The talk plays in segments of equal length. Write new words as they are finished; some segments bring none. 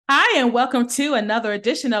Hi, and welcome to another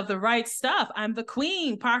edition of The Right Stuff. I'm the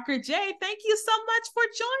Queen, Parker J. Thank you so much for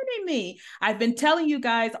joining me. I've been telling you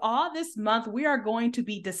guys all this month we are going to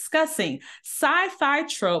be discussing sci-fi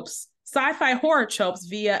tropes, sci-fi horror tropes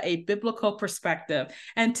via a biblical perspective.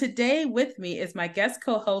 And today with me is my guest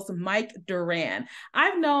co-host, Mike Duran.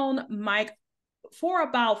 I've known Mike for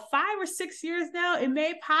about 5 or 6 years now. It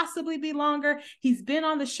may possibly be longer. He's been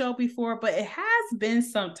on the show before, but it has been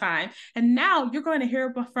some time. And now you're going to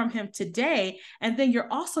hear from him today. And then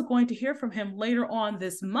you're also going to hear from him later on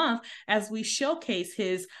this month as we showcase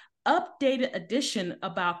his updated edition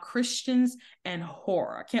about Christians and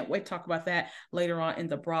horror. I can't wait to talk about that later on in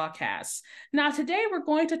the broadcast. Now, today we're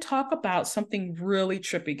going to talk about something really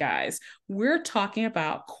trippy, guys. We're talking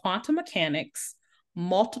about quantum mechanics,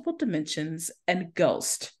 multiple dimensions, and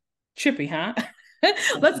ghost. Trippy, huh?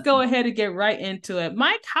 Let's go ahead and get right into it.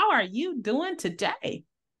 Mike, how are you doing today?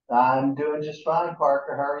 I'm doing just fine,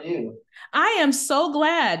 Parker. How are you? I am so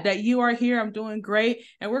glad that you are here. I'm doing great.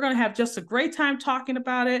 And we're going to have just a great time talking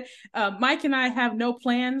about it. Mike and I have no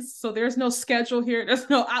plans. So there's no schedule here. There's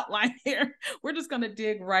no outline here. We're just going to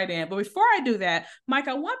dig right in. But before I do that, Mike,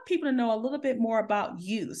 I want people to know a little bit more about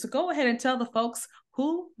you. So go ahead and tell the folks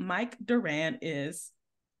who Mike Duran is.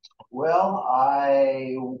 Well,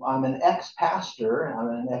 I'm an ex-pastor. I'm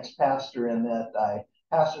an ex-pastor in that I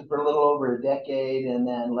pastored for a little over a decade and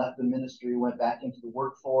then left the ministry, went back into the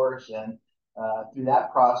workforce, and through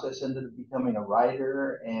that process ended up becoming a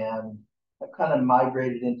writer, and I've kind of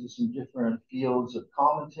migrated into some different fields of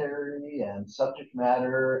commentary and subject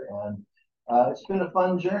matter, and it's been a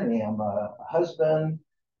fun journey. I'm a husband,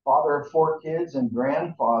 father of 4 kids, and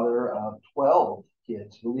grandfather of 12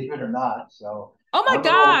 kids, believe it or not. So Oh my I'm an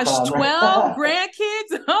old gosh, timer. 12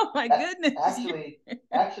 grandkids? Oh my goodness. actually,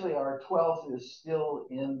 actually, our 12th is still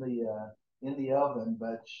in the oven,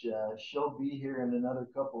 but she'll be here in another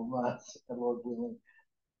couple of months, Lord willing.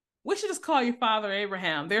 We should just call your father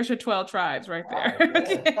Abraham. There's your 12 tribes right there. I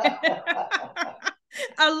guess. Okay.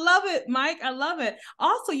 I love it, Mike. I love it.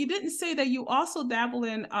 Also, you didn't say that you also dabble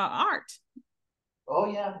in art.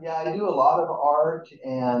 Oh yeah, yeah. I do a lot of art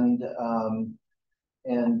and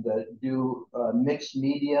do mixed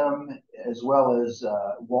medium as well as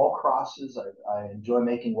wall crosses. I enjoy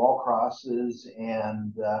making wall crosses,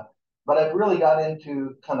 and but I've really got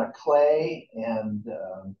into kind of clay and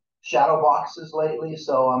shadow boxes lately.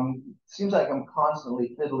 So I'm seems like I'm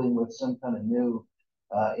constantly fiddling with some kind of new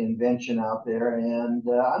invention out there, and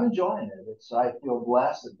I'm enjoying it. I feel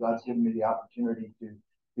blessed that God's given me the opportunity to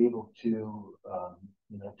be able to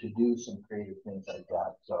to do some creative things like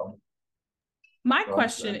that. My So it's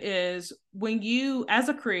question is when you, as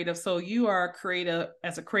a creative, so you are creative,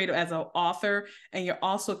 as an author, and you're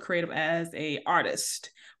also creative as a artist.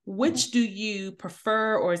 mhm. Which do you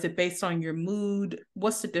prefer, or is it based on your mood?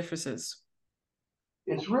 What's the differences?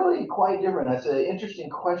 It's really quite different. That's an interesting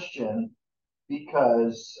question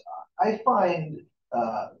because I find,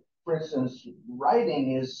 uh, for instance,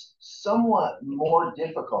 writing is somewhat more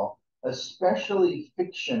difficult, especially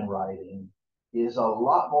fiction writing is a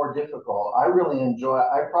lot more difficult. I really enjoy,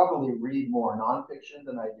 I probably read more nonfiction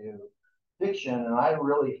than I do fiction, and I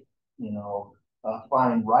really,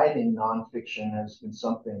 find writing nonfiction has been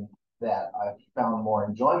something that I've found more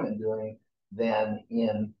enjoyment doing than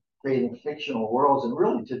in creating fictional worlds. And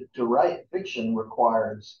really, to write fiction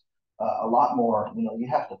requires a lot more. You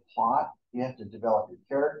have to plot, you have to develop your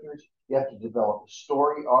characters, you have to develop a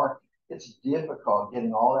story arc. It's difficult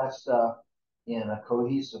getting all that stuff in a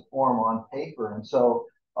cohesive form on paper. And so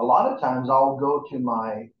a lot of times I'll go to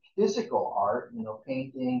my physical art,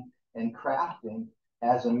 painting and crafting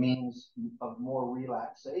as a means of more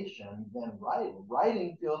relaxation than writing.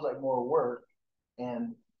 Writing feels like more work,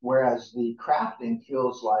 and whereas the crafting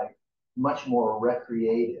feels like much more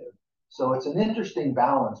recreative. So it's an interesting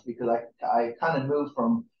balance because I kind of move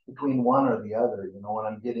from between one or the other. When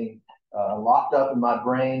I'm getting locked up in my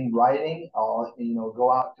brain writing, I'll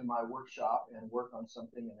go out to my workshop and work on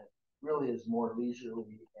something, and it really is more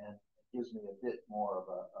leisurely and gives me a bit more of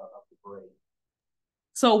the break.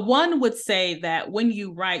 So one would say that when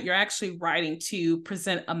you write, you're actually writing to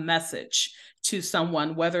present a message to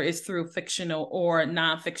someone, whether it's through fictional or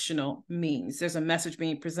non-fictional means. There's a message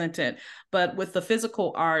being presented. But with the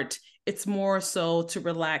physical art, it's more so to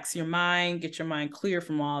relax your mind, get your mind clear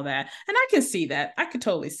from all that. And I can see that. I could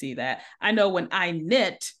totally see that. I know when I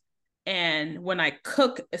knit and when I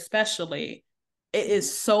cook, especially, it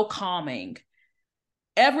is so calming.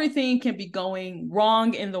 Everything can be going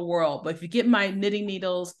wrong in the world, but if you get my knitting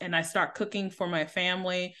needles and I start cooking for my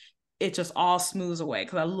family, it just all smooths away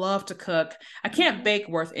because I love to cook. I can't bake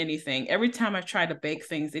worth anything. Every time I try to bake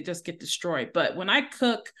things, they just get destroyed. But when I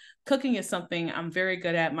cook, cooking is something I'm very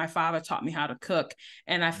good at. My father taught me how to cook,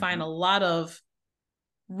 and I find a lot of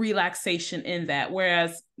relaxation in that.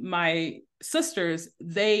 Whereas my sisters,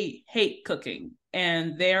 they hate cooking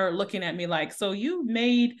and they're looking at me like, so you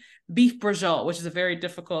made beef bourguignon, which is a very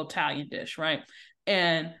difficult Italian dish, right?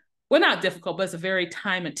 And well, not difficult, but it's a very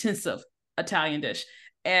time intensive Italian dish.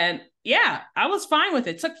 And yeah, I was fine with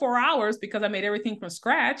it. It took 4 hours because I made everything from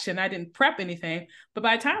scratch and I didn't prep anything. But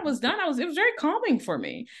by the time it was done, it was very calming for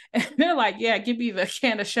me. And they're like, yeah, give me the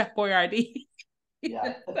can of Chef Boyardee.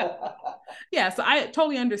 Yeah. Yeah, so I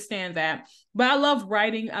totally understand that. But I love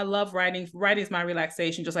writing. I love writing. Writing is my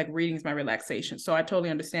relaxation, just like reading is my relaxation. So I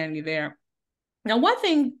totally understand you there. Now, one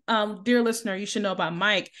thing, dear listener, you should know about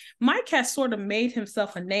Mike. Mike has sort of made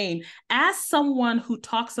himself a name as someone who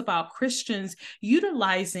talks about Christians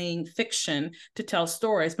utilizing fiction to tell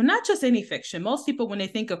stories, but not just any fiction. Most people, when they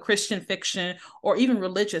think of Christian fiction or even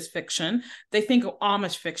religious fiction, they think of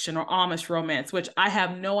Amish fiction or Amish romance, which I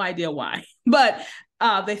have no idea why, but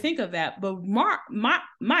they think of that. But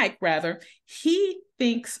Mike, rather, he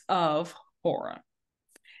thinks of horror.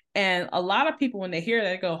 And a lot of people, when they hear that,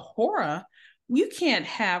 they go, horror? You can't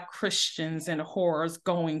have Christians and horrors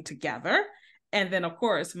going together. And then, of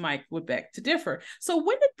course, Mike would beg to differ. So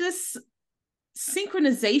when did this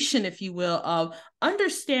synchronization, if you will, of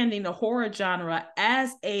understanding the horror genre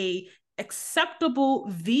as a acceptable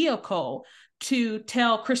vehicle to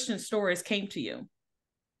tell Christian stories came to you?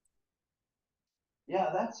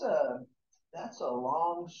 Yeah, that's a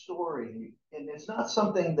long story, and it's not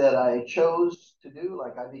something that I chose to do.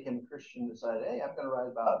 Like I became a Christian, and decided, hey, I'm going to write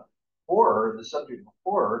about horror, the subject of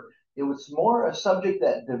horror. It was more a subject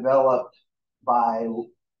that developed by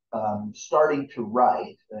starting to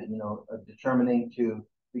write, determining to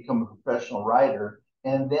become a professional writer,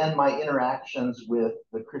 and then my interactions with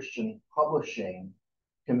the Christian publishing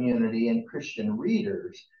community and Christian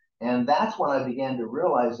readers. And that's when I began to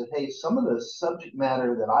realize that, hey, some of the subject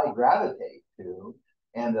matter that I gravitate to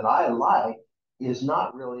and that I like is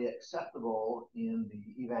not really acceptable in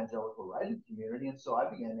the evangelical writing community. And so I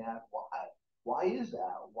began to ask why. Why is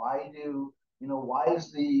that? Why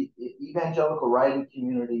is the evangelical writing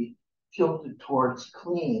community tilted towards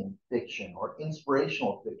clean fiction or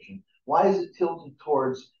inspirational fiction? Why is it tilted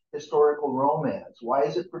towards historical romance? Why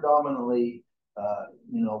is it predominantly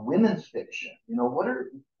women's fiction?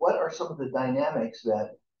 What are some of the dynamics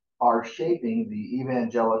that are shaping the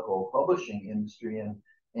evangelical publishing industry?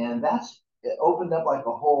 And that's it opened up like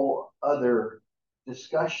a whole other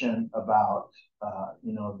discussion about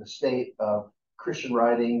the state of Christian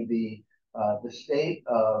writing, the state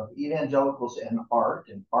of evangelicals and art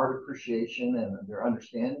appreciation and their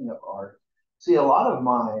understanding of art. See, a lot of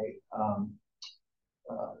my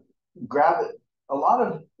uh, gravi- a lot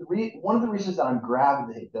of one of the reasons that I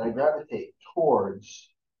gravitate towards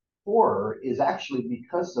horror is actually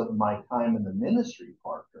because of my time in the ministry,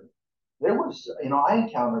 Parker. There was, I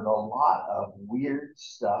encountered a lot of weird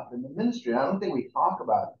stuff in the ministry. I don't think we talk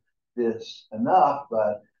about this enough,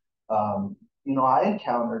 but I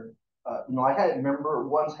encountered, like I remember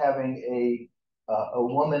once having a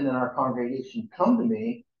woman in our congregation come to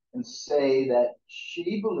me and say that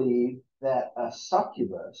she believed that a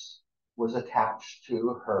succubus was attached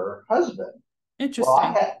to her husband. Well,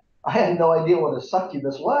 Interesting. I had no idea what a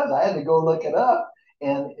succubus was. I had to go look it up.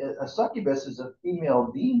 And a succubus is a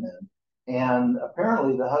female demon. And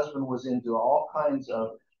apparently the husband was into all kinds of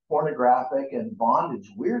pornographic and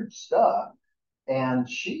bondage, weird stuff. And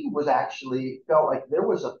she was actually felt like there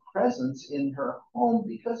was a presence in her home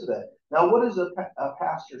because of that. Now, what is a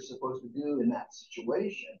pastor supposed to do in that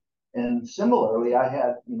situation? And similarly, I've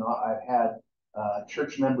had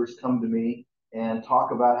church members come to me and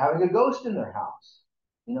talk about having a ghost in their house.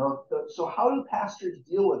 So how do pastors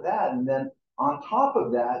deal with that? And then on top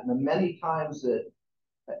of that, the many times that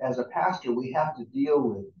as a pastor we have to deal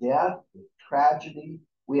with death, with tragedy.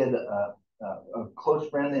 We had a close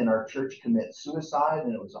friend in our church commit suicide,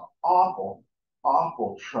 and it was an awful,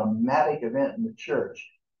 awful, traumatic event in the church.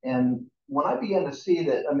 And when I began to see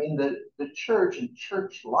that, I mean, the church and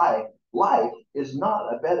church life is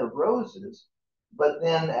not a bed of roses. But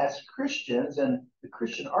then as Christians and the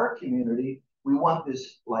Christian art community, we want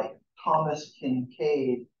this like Thomas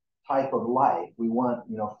Kincaid type of life. We want,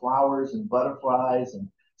 flowers and butterflies and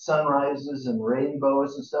sunrises and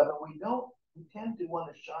rainbows and stuff. And we tend to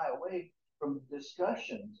want to shy away from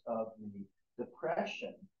discussions of the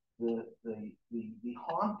depression, the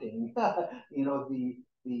haunting,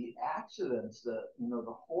 the accidents, the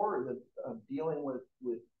horror of dealing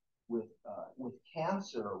with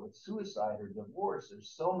cancer or with suicide or divorce.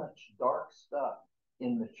 There's so much dark stuff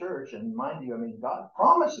in the church. And mind you, I mean, God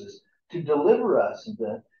promises to deliver us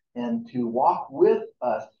and to walk with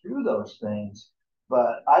us through those things.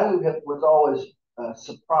 But I was always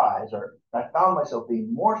surprised, or I found myself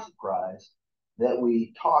being more surprised that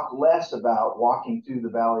we talk less about walking through the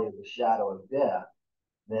valley of the shadow of death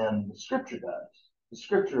than the scripture does. The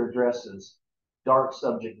scripture addresses dark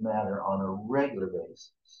subject matter on a regular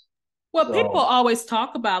basis. Well, people So, always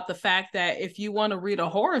talk about the fact that if you want to read a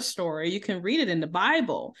horror story, you can read it in the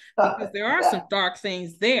Bible because there are some yeah. dark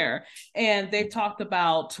things there. And they've talked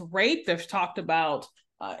about rape, they've talked about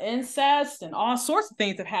incest, and all sorts of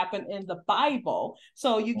things that happen in the Bible.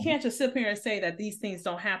 So you can't just sit here and say that these things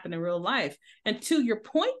don't happen in real life. And to your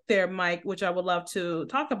point there, Mike, which I would love to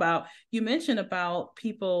talk about, you mentioned about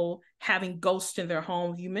people having ghosts in their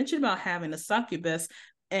homes. You mentioned about having a succubus.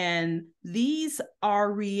 And these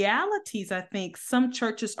are realities I think some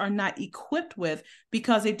churches are not equipped with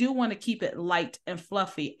because they do want to keep it light and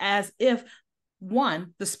fluffy, as if,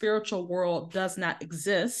 one, the spiritual world does not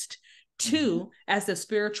exist. Two, as the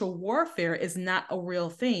spiritual warfare is not a real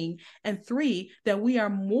thing. And three, that we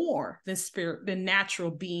are more than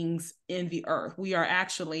natural beings in the earth. We are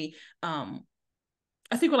actually, I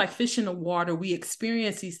think we're like fish in the water. We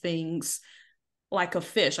experience these things like a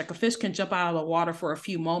fish. Like a fish can jump out of the water for a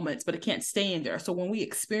few moments, but it can't stay in there. So when we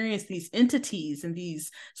experience these entities and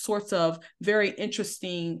these sorts of very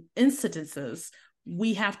interesting incidences,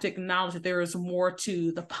 we have to acknowledge that there is more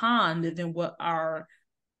to the pond than what our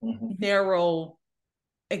narrow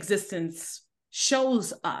existence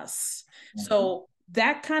shows us. So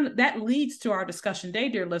that leads to our discussion today,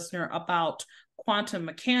 dear listener, about quantum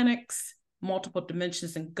mechanics, multiple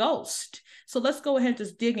dimensions, and ghost. So let's go ahead and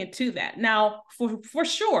just dig into that. Now, for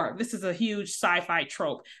sure, this is a huge sci-fi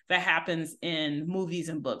trope that happens in movies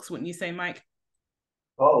and books. Wouldn't you say, Mike?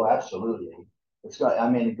 Oh, absolutely. It's got. I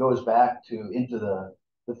mean, it goes back to into the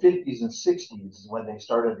 50s and 60s when they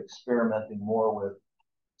started experimenting more with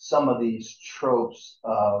some of these tropes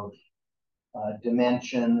of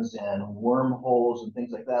dimensions and wormholes and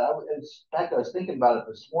things like that. In fact, I was thinking about it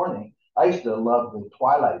this morning. I used to love the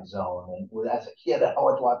Twilight Zone, and as a kid, I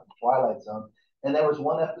always watched the Twilight Zone. And there was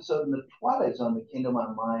one episode in the Twilight Zone that came to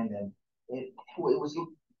my mind, and it was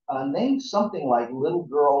named something like Little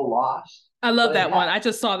Girl Lost, I love but it that one. had I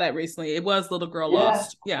just saw that recently. It was Little Girl yeah,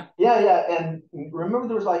 Lost. Yeah. yeah. And remember,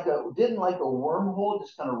 there was like didn't like a wormhole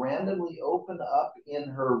just kind of randomly open up in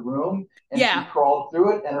her room, and she Yeah. crawled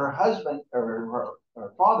through it, and her husband or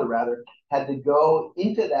her father rather had to go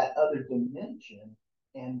into that other dimension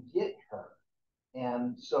and get her.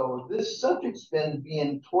 And so this subject's been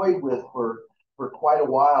being toyed with for quite a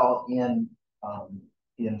while in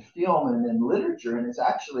film and in literature, and it's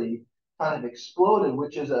actually kind of exploded,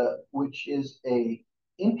 which is a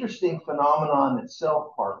interesting phenomenon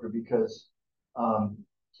itself, Parker, because um,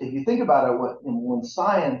 if you think about it, when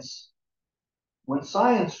science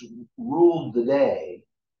ruled the day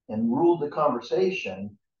and ruled the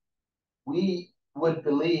conversation, we would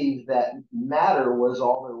believe that matter was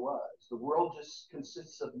all there was. The world just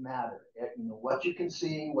consists of matter. You know, what you can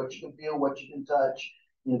see, what you can feel, what you can touch.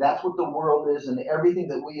 You know, that's what the world is, and everything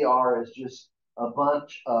that we are is just a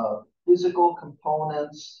bunch of physical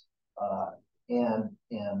components and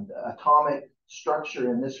atomic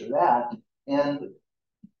structure and this or that. And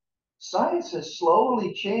science has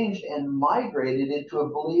slowly changed and migrated into a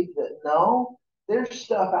belief that no, there's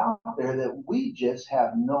stuff out there that we just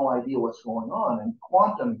have no idea what's going on. And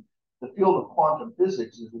the field of quantum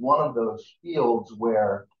physics is one of those fields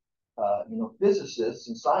where physicists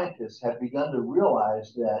and scientists have begun to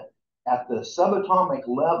realize that at the subatomic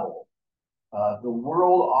level, the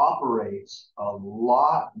world operates a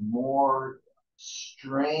lot more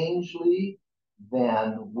strangely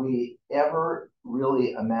than we ever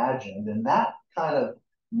really imagined. And that kind of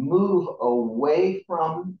move away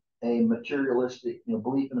from a materialistic,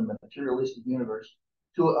 belief in a materialistic universe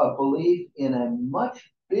to a belief in a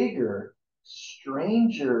much bigger,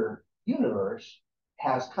 stranger universe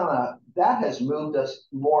has moved us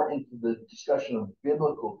more into the discussion of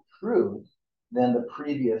biblical truth than the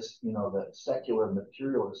previous, the secular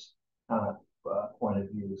materialist kind of point of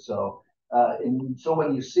view. And so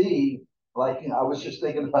when you see, like, I was just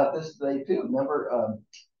thinking about this today too. Remember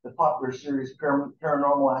the popular series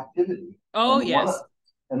Paranormal Activity, Oh, and yes.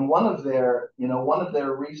 one of their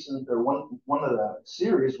recent or one of the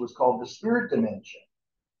series was called The Spirit Dimension.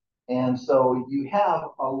 And so you have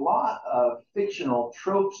a lot of fictional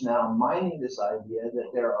tropes now mining this idea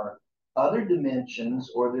that there are other dimensions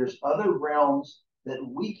or there's other realms that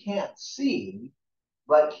we can't see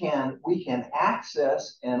but we can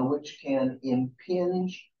access and which can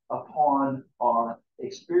impinge upon our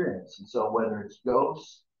experience. And so whether it's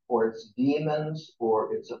ghosts or it's demons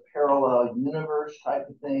or it's a parallel universe type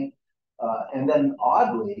of thing, and then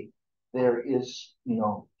oddly, there is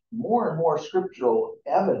more and more scriptural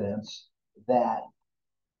evidence that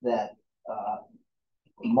that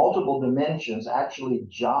multiple dimensions actually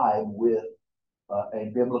jive with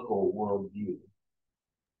a biblical worldview.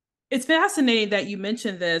 It's fascinating that you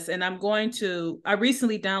mentioned this, and I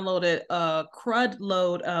recently downloaded a crud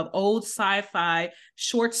load of old sci-fi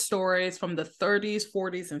short stories from the 30s,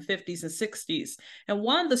 40s, and 50s and 60s. And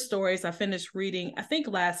one of the stories I finished reading, I think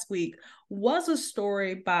last week, was a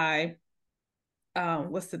story by,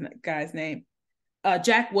 what's the guy's name?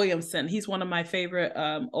 Jack Williamson. He's one of my favorite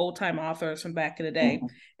old time authors from back in the day.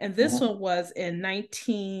 And this one was in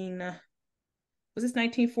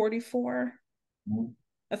 1944?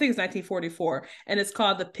 I think it's 1944, and it's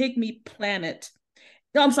called The Pygmy Planet.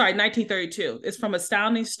 No, I'm sorry, 1932. It's from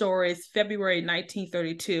Astounding Stories, February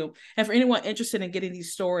 1932. And for anyone interested in getting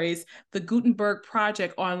these stories, the Gutenberg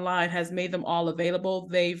Project online has made them all available.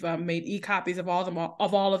 They've made e-copies of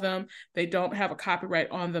all of them. They don't have a copyright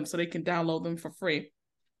on them, so they can download them for free.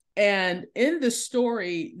 And in the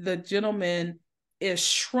story, the gentleman is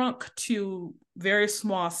shrunk to very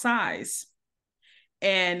small size.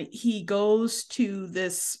 And he goes to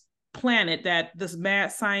this planet that this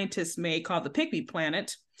mad scientist made called the Pygmy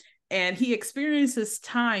Planet. And he experiences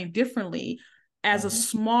time differently as a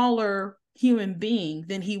smaller human being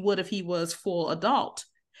than he would if he was full adult.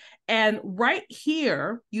 And right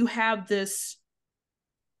here, you have this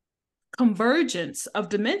convergence of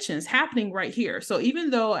dimensions happening right here. So even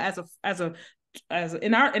though as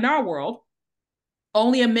in our world,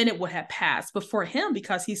 only a minute would have passed. But for him,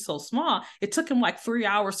 because he's so small, it took him like 3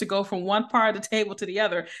 hours to go from one part of the table to the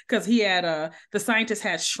other, because he had the scientist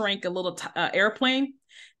had shrank a little airplane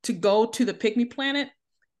to go to the Pygmy Planet.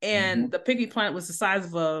 And the Pygmy Planet was the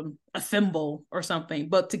size of a thimble or something.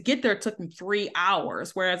 But to get there, it took him 3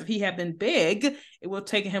 hours. Whereas if he had been big, it would have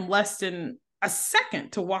taken him less than a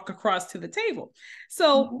second to walk across to the table.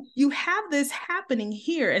 So you have this happening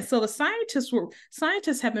here. And so the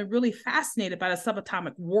scientists have been really fascinated by the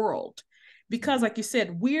subatomic world, because like you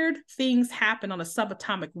said, weird things happen on a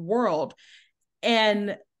subatomic world.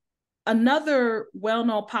 And another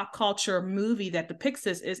well-known pop culture movie that depicts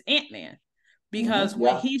this is Ant-Man, because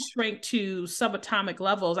when he shrank to subatomic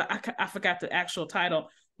levels, I forgot the actual title,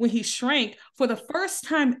 when he shrank, for the first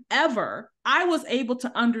time ever, I was able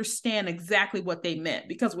to understand exactly what they meant.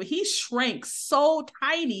 Because when he shrank so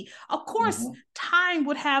tiny, of course, time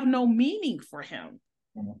would have no meaning for him.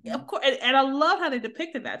 Of course, and I love how they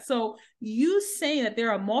depicted that. So you saying that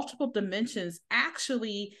there are multiple dimensions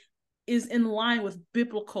actually is in line with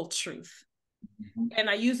biblical truth. And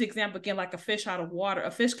I use the example again, like a fish out of water. A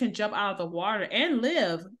fish can jump out of the water and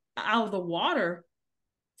live out of the water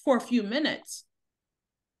for a few minutes.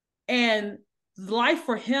 And life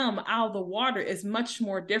for him out of the water is much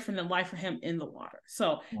more different than life for him in the water.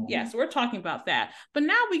 So yes, we're talking about that. But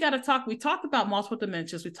now we talked about multiple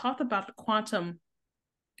dimensions. We talked about the quantum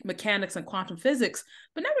mechanics and quantum physics,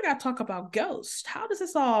 but now we got to talk about ghosts. How does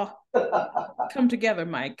this all come together,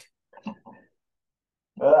 Mike?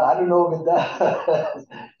 I don't know if it does.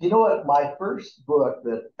 You know what? My first book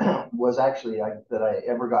that was actually that I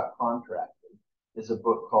ever got contracted is a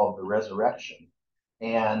book called The Resurrection.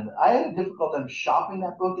 And I had a difficult time shopping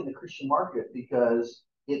that book in the Christian market because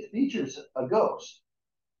it features a ghost.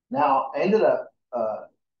 Now, I ended up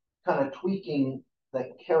kind of tweaking the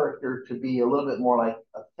character to be a little bit more like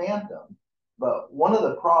a phantom. But one of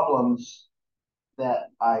the problems that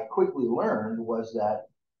I quickly learned was that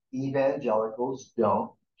evangelicals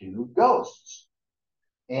don't do ghosts.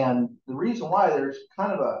 And the reason why, there's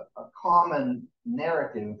kind of a common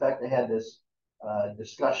narrative. In fact, I had this a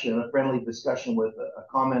friendly discussion with a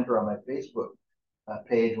commenter on my Facebook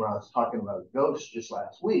page when I was talking about ghosts just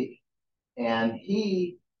last week. And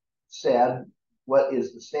he said, what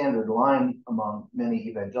is the standard line among many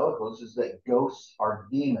evangelicals is that ghosts are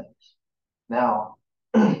demons. Now,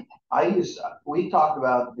 we talked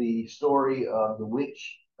about the story of the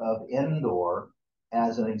witch of Endor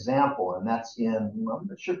as an example, and that's in, I'm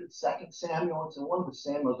not sure if it's Second Samuel, it's in one of the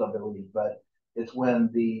Samuels, I believe, but it's when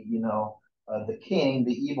the king,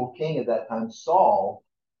 the evil king at that time, Saul,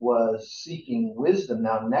 was seeking wisdom.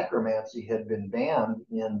 Now, necromancy had been banned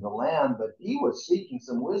in the land, but he was seeking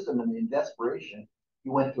some wisdom, and in desperation, he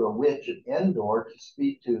went to a witch at Endor to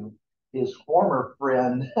speak to his former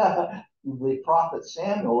friend, the prophet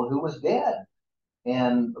Samuel, who was dead.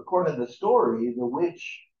 And according to the story, the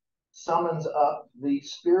witch summons up the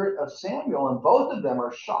spirit of Samuel, and both of them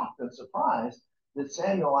are shocked and surprised that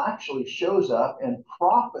Samuel actually shows up and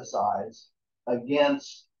prophesies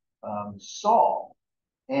against Saul.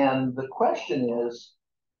 And the question is,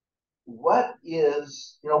 what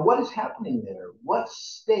is happening there? What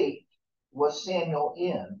state was Samuel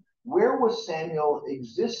in? Where was Samuel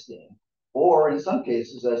existing? Or in some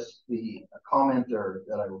cases, as the commenter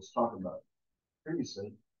that I was talking about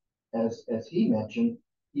previously, as he mentioned,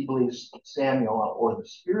 he believes Samuel or the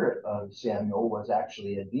spirit of Samuel was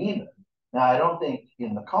actually a demon. Now, I don't think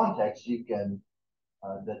in the context you can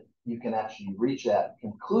that you can actually reach that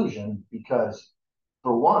conclusion because,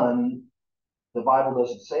 for one, the Bible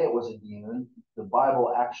doesn't say it was a demon. The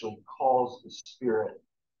Bible actually calls the spirit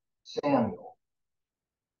Samuel.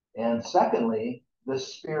 And secondly, the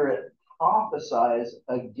spirit prophesies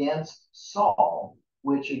against Saul,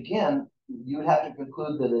 which again, you'd have to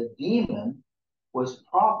conclude that a demon was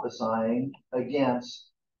prophesying against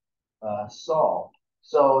Saul.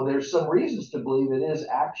 So there's some reasons to believe it is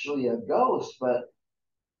actually a ghost, but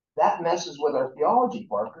that messes with our theology,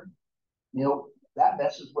 Parker. That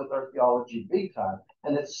messes with our theology big time.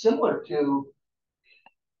 And it's similar to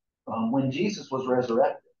when Jesus was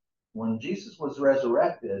resurrected. When Jesus was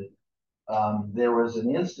resurrected, there was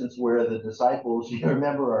an instance where the disciples, you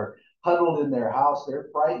remember, are huddled in their house. They're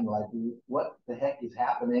frightened, like, what the heck is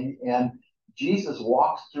happening? And Jesus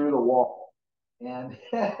walks through the wall. And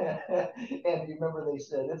and you remember they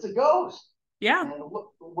said, it's a ghost. Yeah. And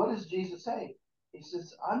what does Jesus say? He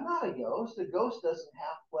says, I'm not a ghost. A ghost doesn't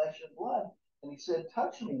have flesh and blood. And he said,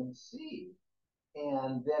 touch me and see.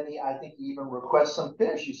 And then I think he even requests some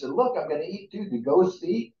fish. He said, look, I'm going to eat too. Do ghosts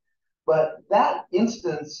eat? But that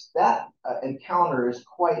instance, that encounter is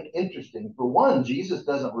quite interesting. For one, Jesus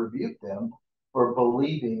doesn't rebuke them for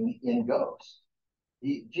believing in ghosts.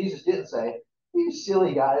 Jesus didn't say, you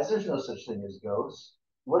silly guys, there's no such thing as ghosts.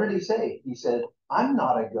 What did he say? He said, I'm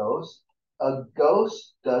not a ghost. A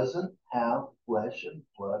ghost doesn't have flesh and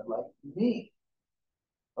blood like me.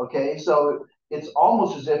 Okay, so it's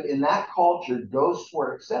almost as if in that culture, ghosts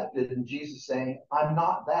were accepted, and Jesus saying, I'm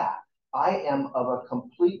not that. I am of a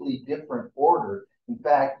completely different order. In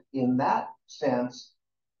fact, in that sense,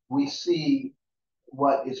 we see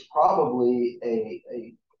what is probably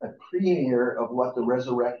a premiere of what the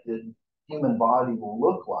resurrected human body will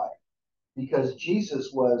look like. Because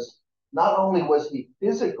Jesus was, not only was he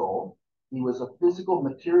physical, he was a physical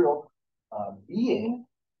material being,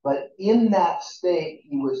 but in that state,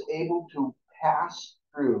 he was able to pass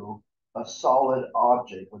through a solid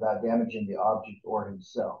object without damaging the object or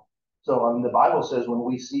himself. So the Bible says when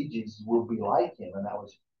we see Jesus, we'll be like him. And that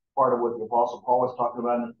was part of what the Apostle Paul was talking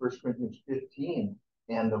about in 1 Corinthians 15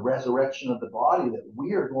 and the resurrection of the body, that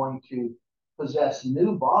we are going to possess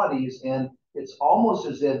new bodies. And it's almost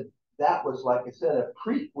as if that was, like I said, a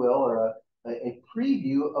prequel or a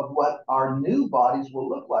preview of what our new bodies will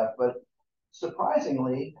look like. But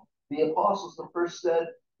surprisingly, the apostles the first said,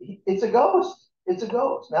 it's a ghost. It's a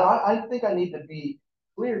ghost. Now, I think I need to be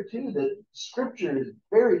clear, too, that Scripture is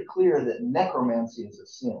very clear that necromancy is a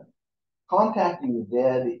sin. Contacting the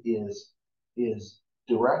dead is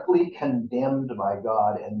directly condemned by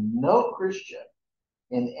God, and no Christian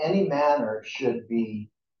in any manner should be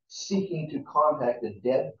seeking to contact a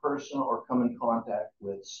dead person or come in contact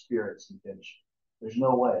with spirits intentionally. There's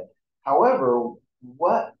no way. However,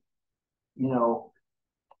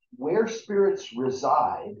 where spirits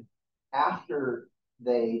reside after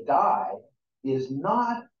they die is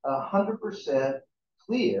not 100%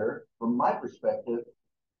 clear from my perspective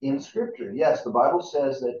in Scripture. Yes, the Bible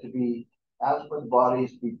says that to be absent with the body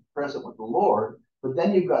is to be present with the Lord, but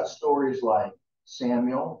then you've got stories like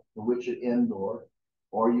Samuel, the witch at Endor,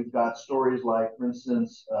 or you've got stories like, for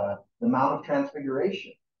instance, the Mount of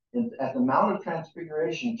Transfiguration. At the Mount of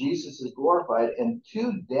Transfiguration, Jesus is glorified, and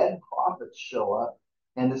two dead prophets show up,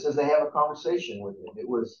 and it says they have a conversation with him.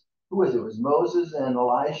 Who was it? It was Moses and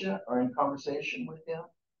Elijah are in conversation with him.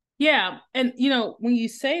 Yeah, and when you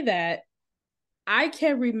say that, I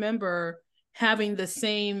can remember having the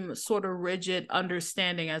same sort of rigid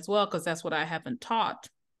understanding as well, because that's what I haven't taught.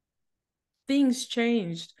 Things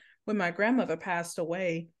changed when my grandmother passed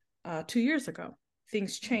away 2 years ago.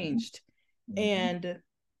 Things changed. Mm-hmm. And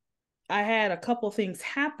I had a couple things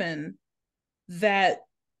happen that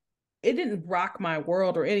it didn't rock my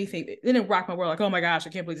world or anything. It didn't rock my world like, oh my gosh, I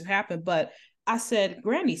can't believe this happened. But I said,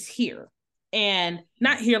 Granny's here. And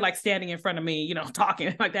not here like standing in front of me,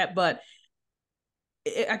 talking like that, but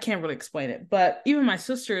I can't really explain it. But even my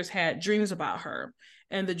sisters had dreams about her,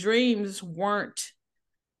 and the dreams weren't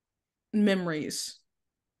memories.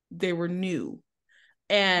 They were new.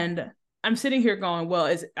 And I'm sitting here going, well,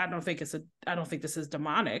 I don't think this is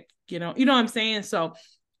demonic, you know what I'm saying? So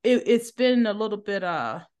it's been a little bit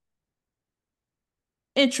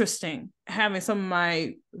interesting having some of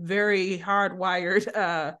my very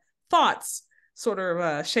hardwired thoughts sort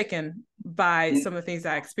of shaken by some of the things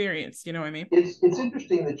I experienced. You know what I mean? It's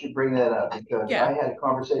interesting that you bring that up because Yeah. I had a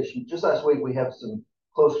conversation just last week. We have some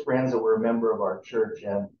close friends that were a member of our church,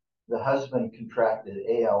 and the husband contracted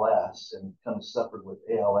ALS and kind of suffered with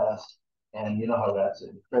ALS. And you know how that's an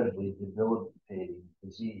incredibly debilitating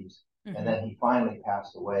disease. Mm-hmm. And then he finally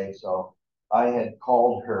passed away. So I had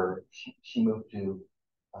called her. She moved to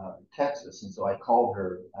Texas, and so I called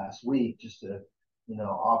her last week just to,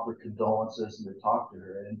 offer condolences and to talk to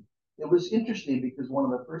her. And it was interesting because one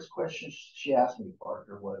of the first questions she asked me,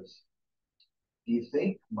 Parker, was, "Do you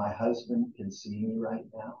think my husband can see me right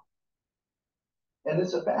now?" And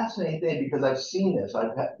it's a fascinating thing because I've seen this.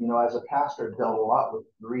 I've had, as a pastor, I've dealt a lot with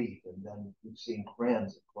grief, and then we've seen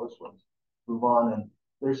friends and close ones move on. And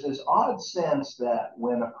there's this odd sense that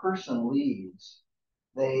when a person leaves,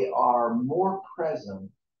 they are more present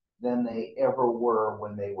than they ever were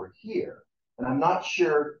when they were here. And I'm not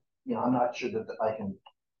sure that I can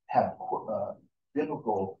have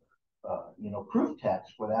biblical, proof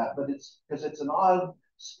text for that, but it's because it's an odd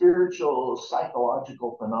spiritual,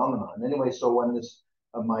 psychological phenomenon. Anyway, so when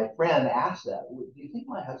my friend asked that, "Do you think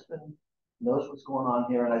my husband knows what's going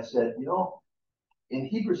on here?" And I said, in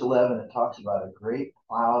Hebrews 11, it talks about a great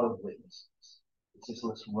cloud of witnesses. It says,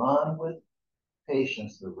 let's run with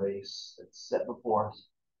patience the race that's set before us.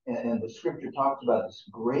 And the scripture talks about this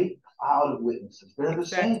great cloud of witnesses. They're the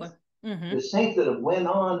saints, the saints that have went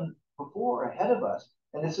on before, ahead of us.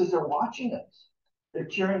 And it says they're watching us. They're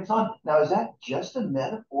cheering us on. Now, is that just a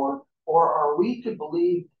metaphor? Or are we to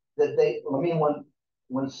believe that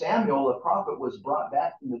when Samuel, the prophet, was brought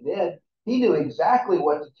back from the dead, he knew exactly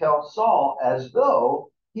what to tell Saul as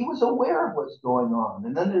though he was aware of what's going on.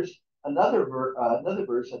 And then there's another verse,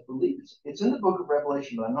 I believe it's in the book of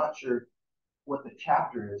Revelation, but I'm not sure what the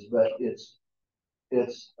chapter is, but it's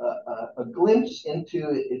a glimpse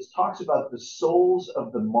into it. It talks about the souls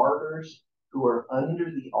of the martyrs who are under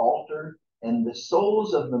the altar, and the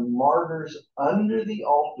souls of the martyrs under the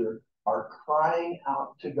altar are crying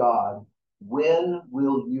out to God, "When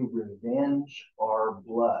will you revenge our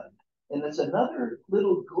blood?" And it's another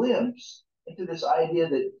little glimpse into this idea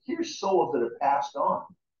that here's souls that have passed on.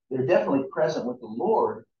 They're definitely present with the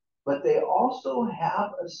Lord, but they also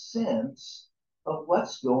have a sense of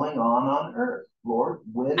what's going on earth. Lord,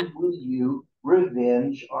 when will you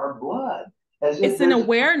revenge our blood? As it's an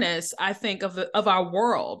awareness, I think, of our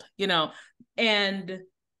world, and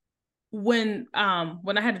when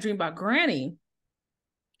I had a dream about Granny,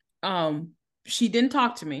 she didn't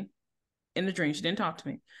talk to me in the dream. She didn't talk to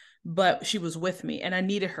me, but she was with me, and I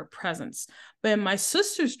needed her presence. But in my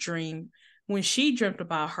sister's dream, when she dreamt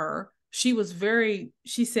about her, she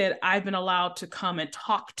said, "I've been allowed to come and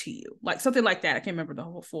talk to you," like something like that. I can't remember the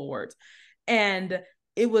whole full words. And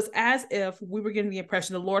it was as if we were getting the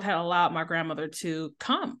impression the Lord had allowed my grandmother to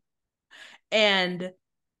come. And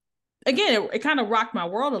again, it kind of rocked my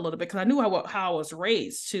world a little bit because I knew how I was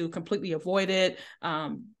raised to completely avoid it.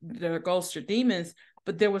 There are ghosts or demons,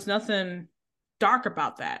 but there was nothing dark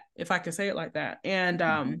about that, if I could say it like that. And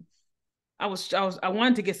I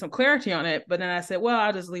wanted to get some clarity on it, but then I said, well,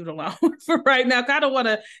 I'll just leave it alone for right now. I don't want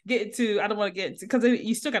to get into, because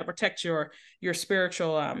you still got to protect your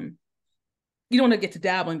spiritual, you don't want to get to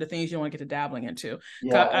dabbling to things you don't want to get to dabbling into.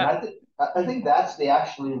 Yeah, and I think that's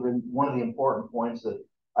actually one of the important points that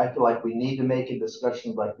I feel like we need to make in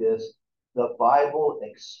discussions like this. The Bible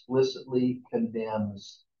explicitly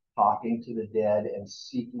condemns talking to the dead and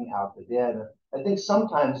seeking out the dead. I think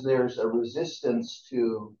sometimes there's a resistance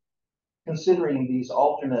to considering these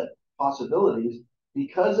alternate possibilities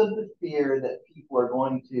because of the fear that people are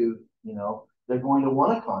going to, they're going to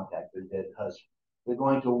want to contact their dead husband. They're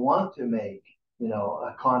going to want to make,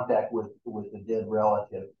 a contact with the dead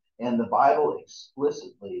relative. And the Bible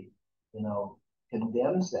explicitly,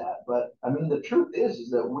 condemns that. But I mean, the truth is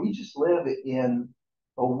that we just live in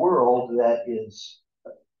a world that is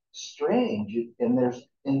strange, and there's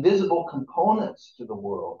invisible components to the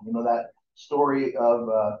world. That story of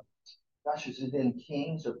gosh, is it in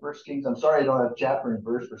Kings or First Kings? I'm sorry I don't have chapter and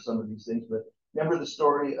verse for some of these things, but remember the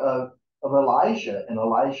story of Elijah and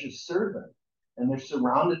Elijah's servant. And they're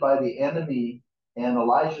surrounded by the enemy, and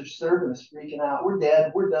Elijah's servant is freaking out. "We're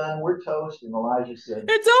dead, we're done, we're toast." And Elijah said,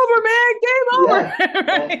 "It's over, man, game over."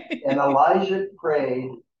 Yeah. Right? and Elijah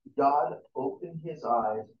prayed, God opened his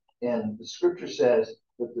eyes, and the scripture says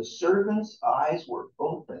that the servant's eyes were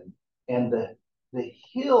open, and the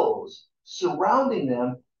hills surrounding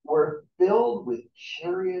them were filled with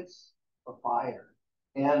chariots of fire.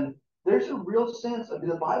 And there's a real sense, I mean,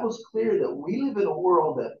 the Bible's clear that we live in a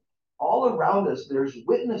world that all around us, there's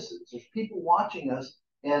witnesses, there's people watching us,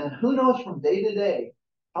 and who knows from day to day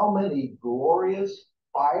how many glorious,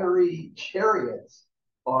 fiery chariots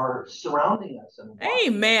are surrounding us and watching us.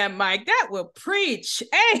 Amen, Mike. That will preach.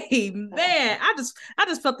 Amen. I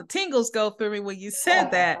just felt the tingles go through me when you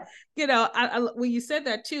said that. You know, when you said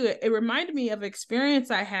that too, it reminded me of an experience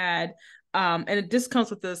I had. And this comes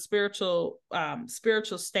with the spiritual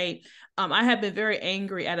state. I have been very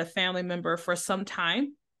angry at a family member for some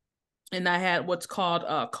time, and I had what's called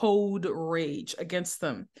a code rage against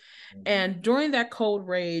them. And during that cold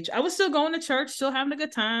rage, I was still going to church, still having a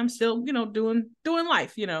good time, still, doing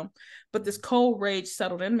life, but this cold rage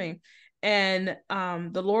settled in me. And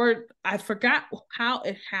the Lord, I forgot how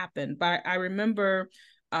it happened, but I remember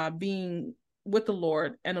being with the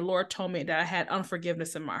Lord, and the Lord told me that I had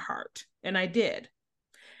unforgiveness in my heart, and I did.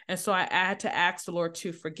 And so I had to ask the Lord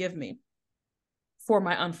to forgive me for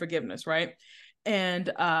my unforgiveness, right?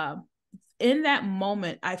 And in that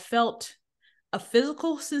moment, I felt a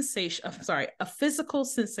physical sensation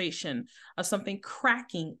of something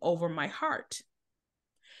cracking over my heart.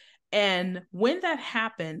 And when that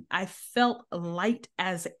happened, I felt light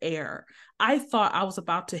as air. I thought I was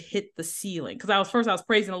about to hit the ceiling, because I was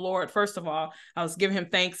praising the Lord. First of all, I was giving him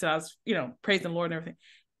thanks, and I was, praising the Lord and everything.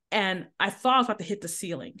 And I thought I was about to hit the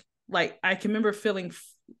ceiling. Like, I can remember feeling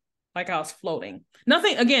like I was floating.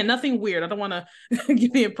 Nothing weird. I don't want to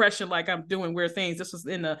give the impression like I'm doing weird things. This was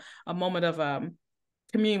in a moment of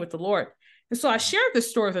communion with the Lord. And so I shared this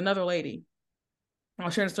story with another lady. I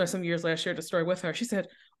was sharing the story some years later. I shared the story with her. She said,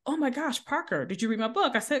 "Oh my gosh, Parker, did you read my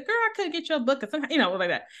book?" I said, "Girl, I couldn't get you a book," like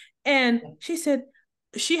that. And she said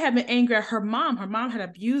she had been angry at her mom. Her mom had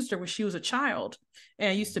abused her when she was a child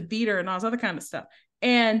and used to beat her and all this other kind of stuff.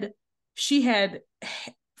 And she had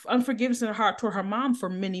unforgiveness in her heart toward her mom for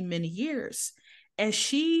many, many years. And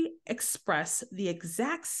she expressed the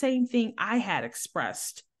exact same thing I had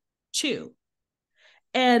expressed too.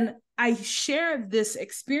 And I share this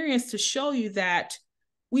experience to show you that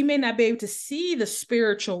we may not be able to see the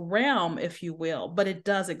spiritual realm, if you will, but it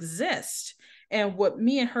does exist. And what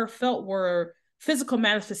me and her felt were physical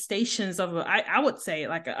manifestations of, I would say,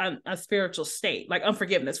 like a spiritual state, like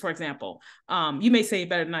unforgiveness, for example. You may say it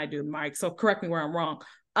better than I do, Mike, so correct me where I'm wrong.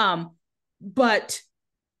 But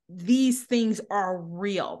these things are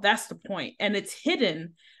real. That's the point. And it's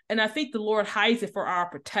hidden. And I think the Lord hides it for our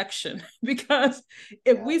protection, because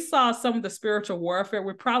if we saw some of the spiritual warfare,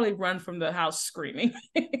 we'd probably run from the house screaming.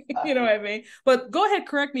 You know what I mean? But go ahead,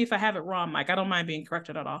 correct me if I have it wrong, Mike. I don't mind being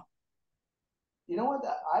corrected at all. You know what?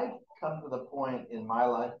 I've come to the point in my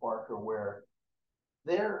life, Parker, where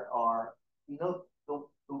there are, the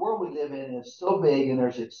world we live in is so big, and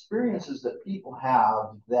there's experiences that people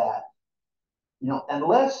have that,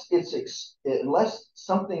 unless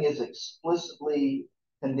something is explicitly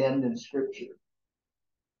condemned in Scripture,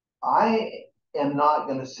 I am not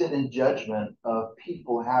going to sit in judgment of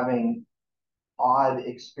people having odd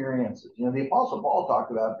experiences. The Apostle Paul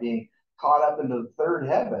talked about being caught up into the third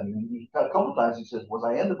heaven. A couple of times he says, "Was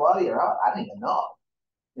I in the body or out? I didn't even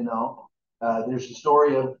know." There's the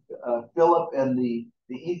story of Philip and the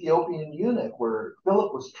Ethiopian eunuch, where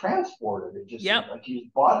Philip was transported. It just seems like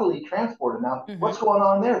he's bodily transported. Now, what's going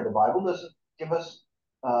on there? The Bible doesn't give us,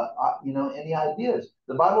 any ideas.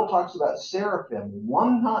 The Bible talks about seraphim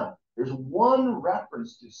one time. There's one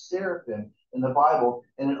reference to seraphim in the Bible,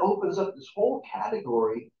 and it opens up this whole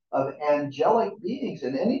category of angelic beings.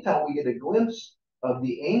 And anytime we get a glimpse of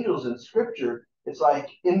the angels in Scripture, it's like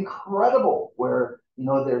incredible, where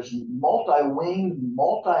there's multi-winged,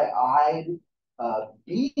 multi-eyed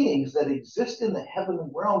beings that exist in the heavenly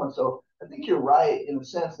realm. And so I think you're right in the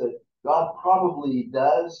sense that God probably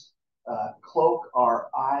does cloak our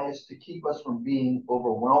eyes to keep us from being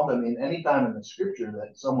overwhelmed. I mean, anytime in the Scripture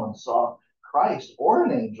that someone saw Christ or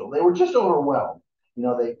an angel, they were just overwhelmed.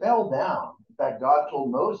 They fell down. In fact, God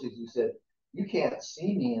told Moses, he said, "You can't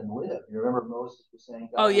see me and live." You remember Moses was saying,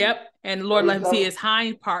 "Oh, yep." And the Lord let him see his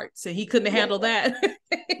hind parts, and he couldn't handle that.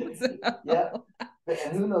 Yeah.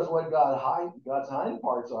 And who knows what God's hind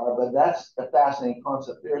parts are, but that's a fascinating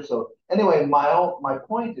concept there. So anyway, my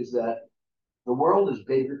point is that the world is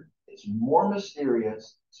bigger, it's more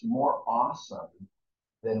mysterious, it's more awesome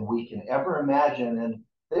than we can ever imagine. And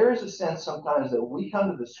there is a sense sometimes that we come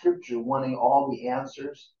to the Scripture wanting all the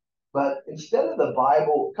answers, but instead of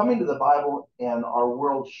coming to the Bible and our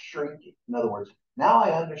world shrinking, in other words, now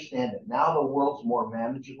I understand it. Now the world's more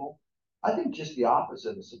manageable. I think just the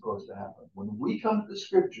opposite is supposed to happen. When we come to the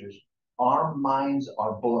Scriptures, our minds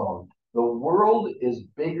are blown. The world is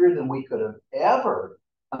bigger than we could have ever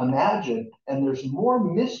imagined, and there's more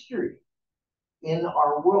mystery in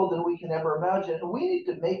our world than we can ever imagine. And we need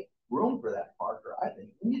to make room for that, Parker. I think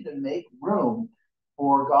we need to make room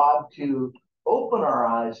for God to open our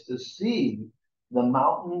eyes to see the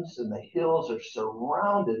mountains and the hills are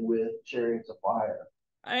surrounded with chariots of fire.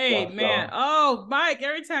 Hey So, man, so oh Mike,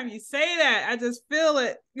 every time you say that, I just feel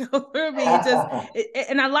it go through me. It just,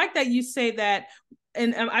 and I like that you say that.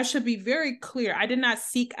 And I should be very clear. I did not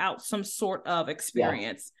seek out some sort of yeah,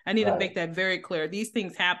 experience. I need to right. make that very clear. These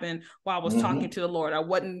things happened while I was talking Mm-hmm. to the Lord. I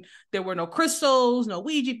wasn't. There were no crystals, no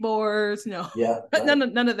Ouija boards, no Yeah, right.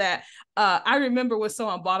 none of that. I remember when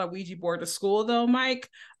someone bought a Ouija board to school, though, Mike.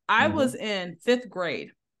 I was Mm-hmm. in fifth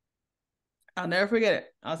grade. I'll never forget it.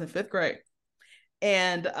 I was in fifth grade,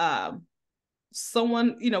 and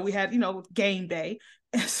someone, we had, game day,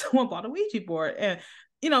 and someone bought a Ouija board. And,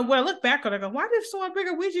 when I look back on it, I go, why did someone bring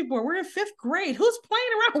a Ouija board? We're in fifth grade. Who's playing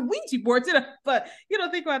around with Ouija boards? But you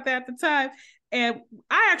don't think about that at the time. And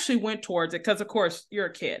I actually went towards it because, of course, you're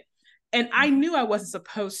a kid. And I Mm-hmm. knew I wasn't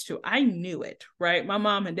supposed to. I knew it, right? My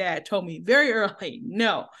mom and dad told me very early,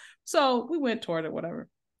 no. So we went toward it, whatever.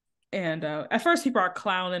 And at first, people are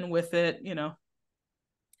clowning with it.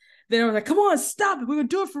 They were like, come on, stop it. We're going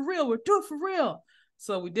to do it for real. We're doing it for real.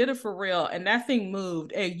 So we did it for real. And that thing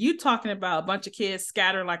moved. And you talking about a bunch of kids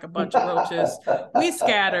scattered like a bunch of roaches. We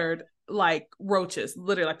scattered like roaches,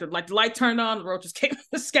 literally, like the light turned on, the roaches came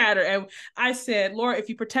scattered. And I said, Lord, if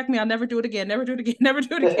you protect me, I'll never do it again, never do it again, never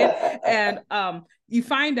do it again. And you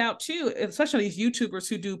find out too, especially these YouTubers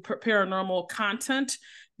who do paranormal content,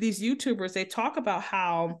 these YouTubers, they talk about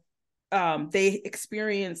how they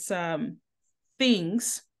experience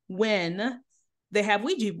things when they have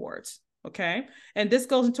Ouija boards. Okay. And this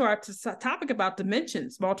goes into our topic about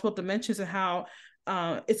dimensions, multiple dimensions, and how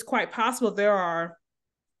it's quite possible there are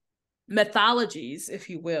mythologies,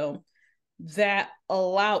 if you will, that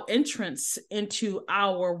allow entrance into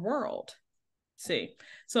our world. See,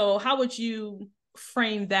 so how would you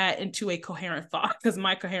frame that into a coherent thought? Because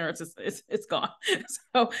my coherence is it's gone.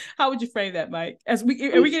 So how would you frame that, Mike? As we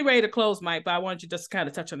get ready to close, Mike, but I wanted you to just kind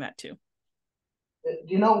of touch on that too.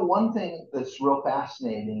 One thing that's real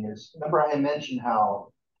fascinating is, remember I mentioned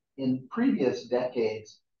how in previous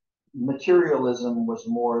decades, materialism was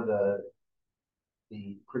more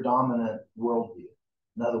the predominant worldview.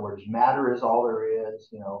 In other words, matter is all there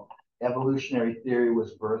is. Evolutionary theory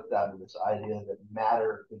was birthed out of this idea that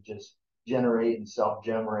matter could just generate and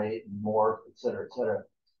self-generate and morph, et cetera, et cetera.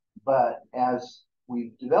 But as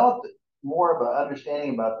we've developed more of an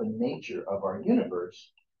understanding about the nature of our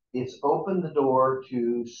universe, it's opened the door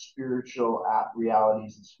to spiritual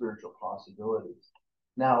realities and spiritual possibilities.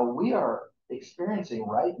 Now, we are experiencing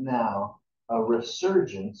right now a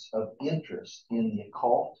resurgence of interest in the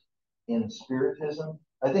occult, in spiritism.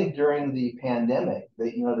 I think during the pandemic,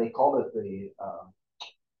 they called it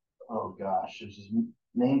oh gosh, there's this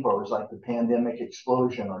name for it. It was like the pandemic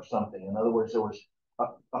explosion or something. In other words, there was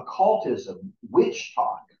occultism, witch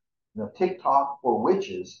talk, TikTok for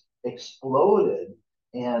witches exploded,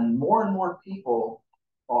 and more people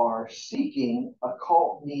are seeking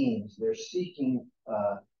occult means. They're seeking,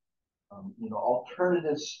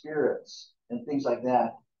 alternative spirits and things like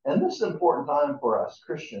that. And this is an important time for us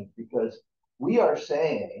Christians because we are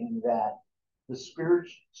saying that the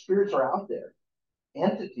spirits are out there,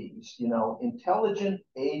 entities, intelligent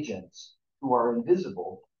agents who are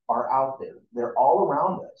invisible are out there. They're all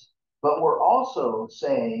around us. But we're also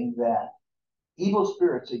saying that evil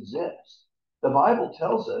spirits exist. The Bible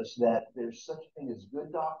tells us that there's such a thing as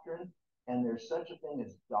good doctrine and there's such a thing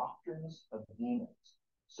as doctrines of demons.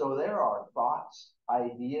 So there are thoughts,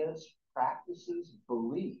 ideas, practices,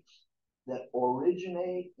 beliefs that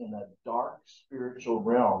originate in a dark spiritual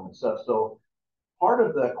realm and stuff. So part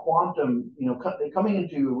of the quantum, coming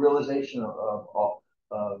into realization of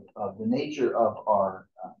the nature of our,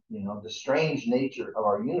 the strange nature of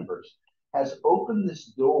our universe has opened this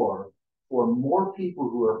door for more people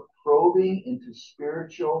who are probing into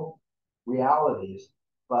spiritual realities,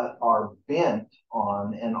 but are bent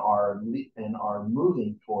on and are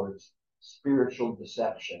moving towards spiritual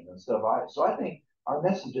deception and stuff. So I think our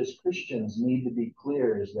message as Christians need to be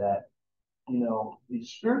clear is that the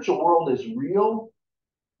spiritual world is real,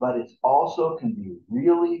 but it also can be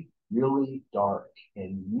really, really dark.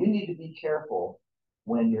 And you need to be careful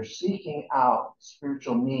when you're seeking out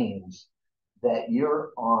spiritual means that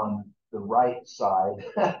you're on the right side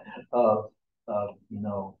of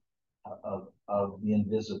of the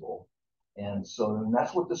invisible. And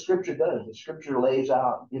that's what the scripture does. The scripture lays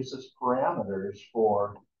out, gives us parameters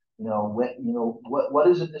for What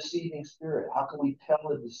is a deceiving spirit? How can we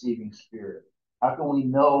tell a deceiving spirit? How can we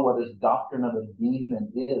know what a doctrine of a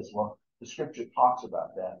demon is? Well, the scripture talks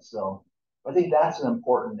about that. So I think that's an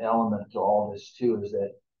important element to all this too, is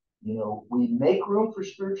that, we make room for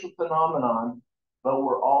spiritual phenomenon, but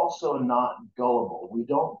we're also not gullible. We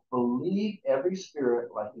don't believe every spirit,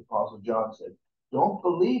 like the Apostle John said. Don't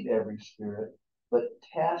believe every spirit, but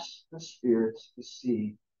test the spirits to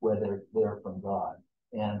see whether they're from God.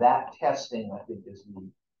 And that testing, I think, is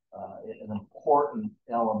an important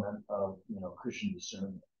element of Christian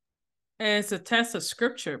discernment. And it's a test of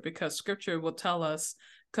scripture, because scripture will tell us,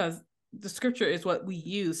 because the scripture is what we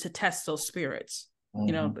use to test those spirits.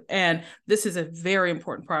 And this is a very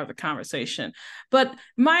important part of the conversation. But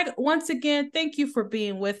Mike, once again, thank you for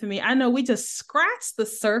being with me. I know we just scratched the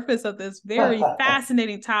surface of this very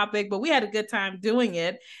fascinating topic, but we had a good time doing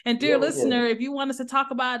it. And dear listener, if you want us to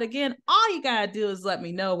talk about it again, all you got to do is let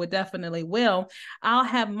me know. We definitely will. I'll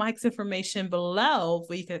have Mike's information below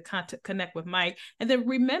where you can connect with Mike. And then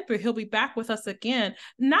remember, he'll be back with us again,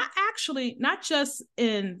 not just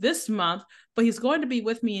in this month, but he's going to be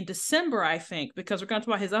with me in December, I think, because we're going to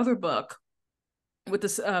talk about his other book with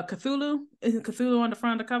this Cthulhu. Isn't Cthulhu on the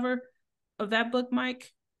front of the cover of that book,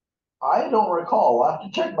 Mike? I don't recall. I'll have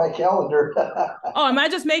to check my calendar. Oh, am I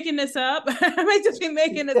just making this up? I might just be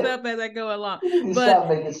making this up as I go along. Stop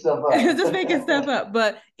making stuff up. Just making stuff up.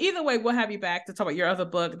 But either way, we'll have you back to talk about your other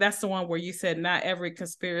book. That's the one where you said not every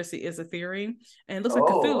conspiracy is a theory. And it looks like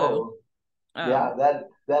Cthulhu. Yeah,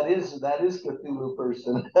 that is Cthulhu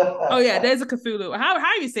person. Oh yeah, there's a Cthulhu.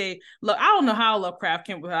 How you say? Look, I don't know how Lovecraft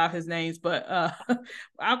came without his names, but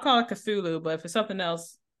I'll call it Cthulhu. But if it's something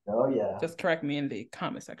else, just correct me in the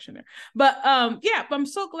comment section there. But but I'm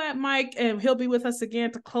so glad Mike, and he'll be with us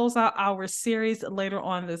again to close out our series later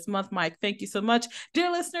on this month. Mike, thank you so much,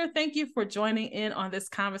 dear listener. Thank you for joining in on this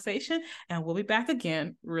conversation, and we'll be back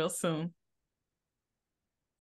again real soon.